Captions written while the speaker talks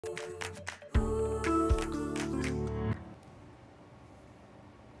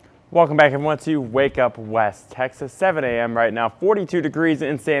Welcome back everyone to Wake Up West Texas, 7 a.m. right now, 42 degrees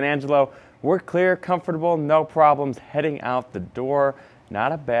in San Angelo. We're clear, comfortable, no problems heading out the door.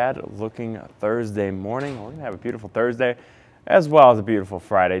 Not a bad looking Thursday morning. We're gonna have a beautiful Thursday as well as a beautiful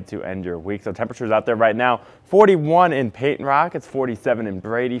Friday to end your week. So temperatures out there right now, 41 in Peyton Rock, it's 47 in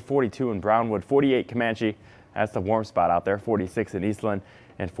Brady, 42 in Brownwood, 48 Comanche. That's the warm spot out there, 46 in Eastland,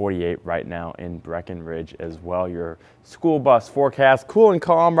 and 48 right now in Breckenridge as well. Your school bus forecast, cool and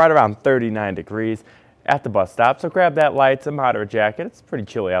calm, right around 39 degrees at the bus stop. So grab that light, a moderate jacket. It's pretty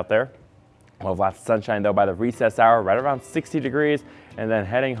chilly out there. We'll have lots of sunshine though by the recess hour, right around 60 degrees. And then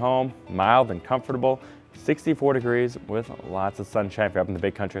heading home, mild and comfortable, 64 degrees with lots of sunshine. If you're up in the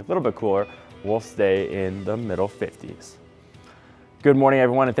big country, a little bit cooler, we'll stay in the middle 50s. Good morning,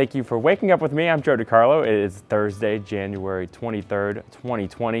 everyone, and thank you for waking up with me. I'm Joe DeCarlo. It is Thursday, January 23rd,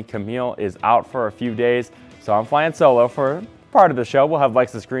 2020. Camille is out for a few days, so I'm flying solo for part of the show. We'll have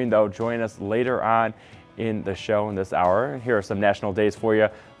Lexa Screen, though, join us later on in the show in this hour. Here are some national days for you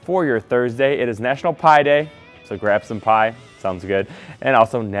for your Thursday. It is National Pie Day, so grab some pie. Sounds good. And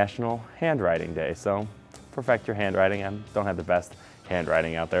also National Handwriting Day, so perfect your handwriting. I don't have the best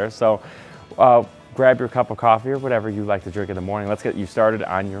handwriting out there, so grab your cup of coffee or whatever you like to drink in the morning. Let's get you started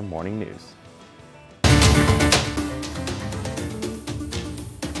on your morning news.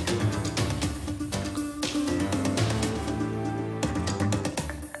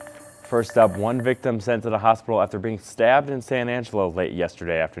 First up, one victim sent to the hospital after being stabbed in San Angelo late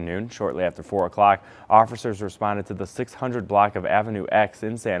yesterday afternoon. Shortly after 4 o'clock, officers responded to the 600 block of Avenue X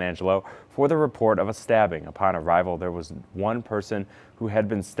in San Angelo for the report of a stabbing. Upon arrival, there was one person who had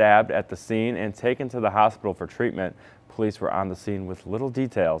been stabbed at the scene and taken to the hospital for treatment. Police were on the scene with little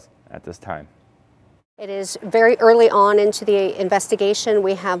details at this time. It is very early on into the investigation.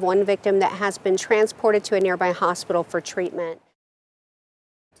 We have one victim that has been transported to a nearby hospital for treatment.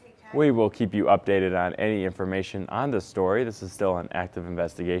 We will keep you updated on any information on this story. This is still an active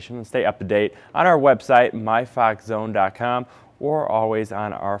investigation. And stay up to date on our website, myfoxzone.com, or always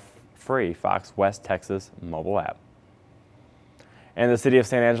on our free Fox West Texas mobile app. And the city of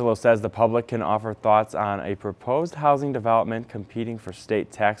San Angelo says the public can offer thoughts on a proposed housing development competing for state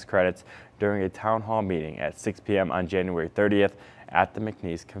tax credits during a town hall meeting at 6 p.m. on January 30th. At the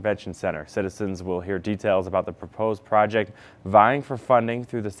McNeese Convention Center. Citizens will hear details about the proposed project vying for funding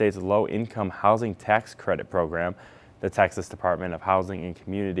through the state's low-income housing tax credit program. The Texas Department of Housing and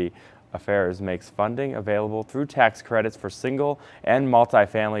Community Affairs makes funding available through tax credits for single and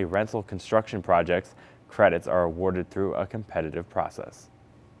multifamily rental construction projects. Credits are awarded through a competitive process.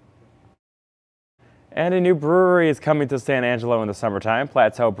 And a new brewery is coming to San Angelo in the summertime.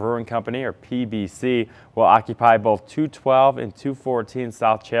 Plateau Brewing Company, or PBC, will occupy both 212 and 214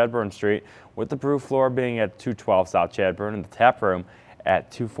 South Chadbourne Street, with the brew floor being at 212 South Chadbourne and the tap room at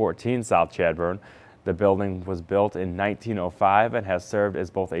 214 South Chadbourne. The building was built in 1905 and has served as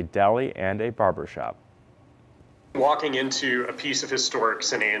both a deli and a barber shop. Walking into a piece of historic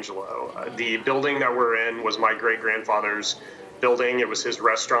San Angelo, the building that we're in was my great-grandfather's building. It was his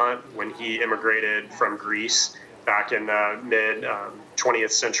restaurant when he immigrated from Greece back in the mid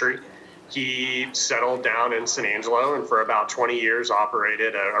 20th century. He settled down in San Angelo and for about 20 years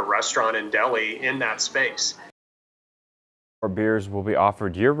operated a restaurant and deli in that space. Beers will be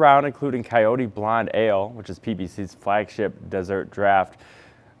offered year-round, including Coyote Blonde Ale, which is PBC's flagship dessert draft,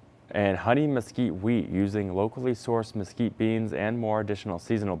 and Honey Mesquite Wheat, using locally sourced mesquite beans, and more additional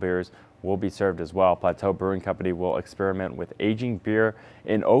seasonal beers will be served as well. Plateau Brewing Company will experiment with aging beer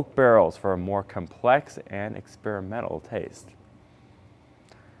in oak barrels for a more complex and experimental taste.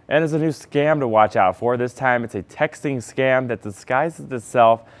 And there's a new scam to watch out for. This time it's a texting scam that disguises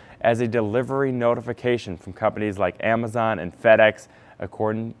itself as a delivery notification from companies like Amazon and FedEx,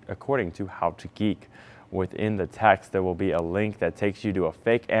 according to How to Geek. Within the text, there will be a link that takes you to a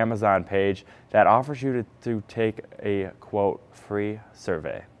fake Amazon page that offers you to take a, quote, free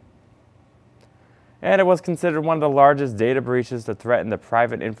survey. And it was considered one of the largest data breaches to threaten the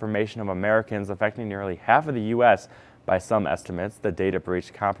private information of Americans, affecting nearly half of the U.S. By some estimates, the data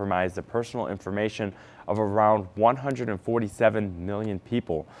breach compromised the personal information of around 147 million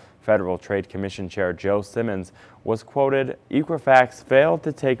people. Federal Trade Commission Chair Joe Simmons was quoted, "Equifax failed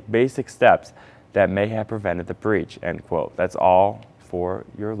to take basic steps that may have prevented the breach," end quote. That's all for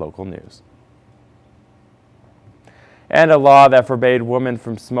your local news. And a law that forbade women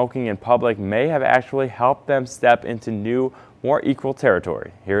from smoking in public may have actually helped them step into new, more equal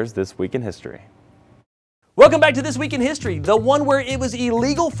territory. Here's This Week in History. Welcome back to This Week in History, the one where it was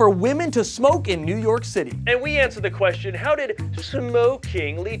illegal for women to smoke in New York City. And we answer the question, how did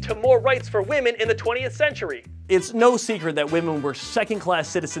smoking lead to more rights for women in the 20th century? It's no secret that women were second-class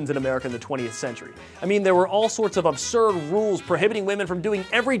citizens in America in the 20th century. I mean, there were all sorts of absurd rules prohibiting women from doing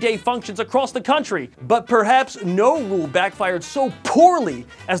everyday functions across the country. But perhaps no rule backfired so poorly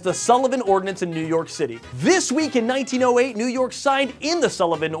as the Sullivan Ordinance in New York City. This week in 1908, New York signed in the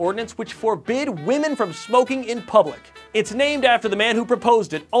Sullivan Ordinance, which forbid women from smoking in public. It's named after the man who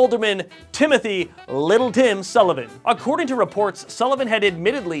proposed it, Alderman Timothy Little Tim Sullivan. According to reports, Sullivan had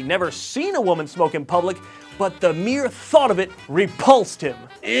admittedly never seen a woman smoke in public, but the mere thought of it repulsed him.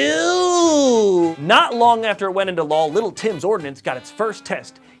 Ew! Not long after it went into law, Little Tim's ordinance got its first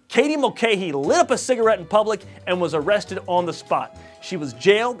test. Katie Mulcahy lit up a cigarette in public and was arrested on the spot. She was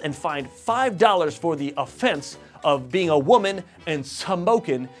jailed and fined $5 for the offense of being a woman and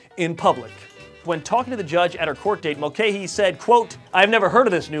smoking in public. When talking to the judge at her court date, Mulcahy said, quote, "I've never heard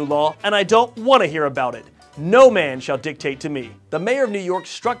of this new law, and I don't want to hear about it. No man shall dictate to me." The mayor of New York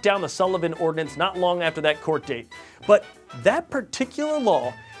struck down the Sullivan Ordinance not long after that court date. But that particular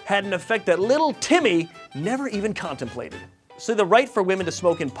law had an effect that little Timmy never even contemplated. So the right for women to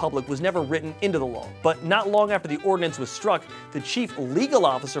smoke in public was never written into the law. But not long after the ordinance was struck, the chief legal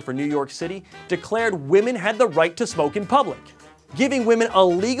officer for New York City declared women had the right to smoke in public, giving women a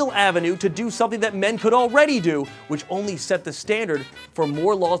legal avenue to do something that men could already do, which only set the standard for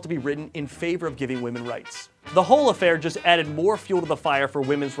more laws to be written in favor of giving women rights. The whole affair just added more fuel to the fire for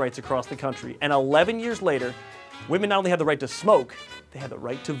women's rights across the country, and 11 years later, women not only had the right to smoke, they had the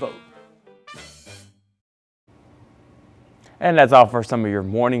right to vote. And that's all for some of your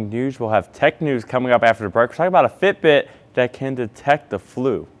morning news. We'll have tech news coming up after the break. We're talking about a Fitbit that can detect the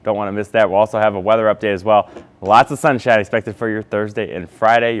flu. Don't want to miss that. We'll also have a weather update as well. Lots of sunshine expected for your Thursday and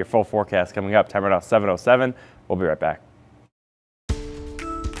Friday. Your full forecast coming up. Time right now 7:07. We'll be right back.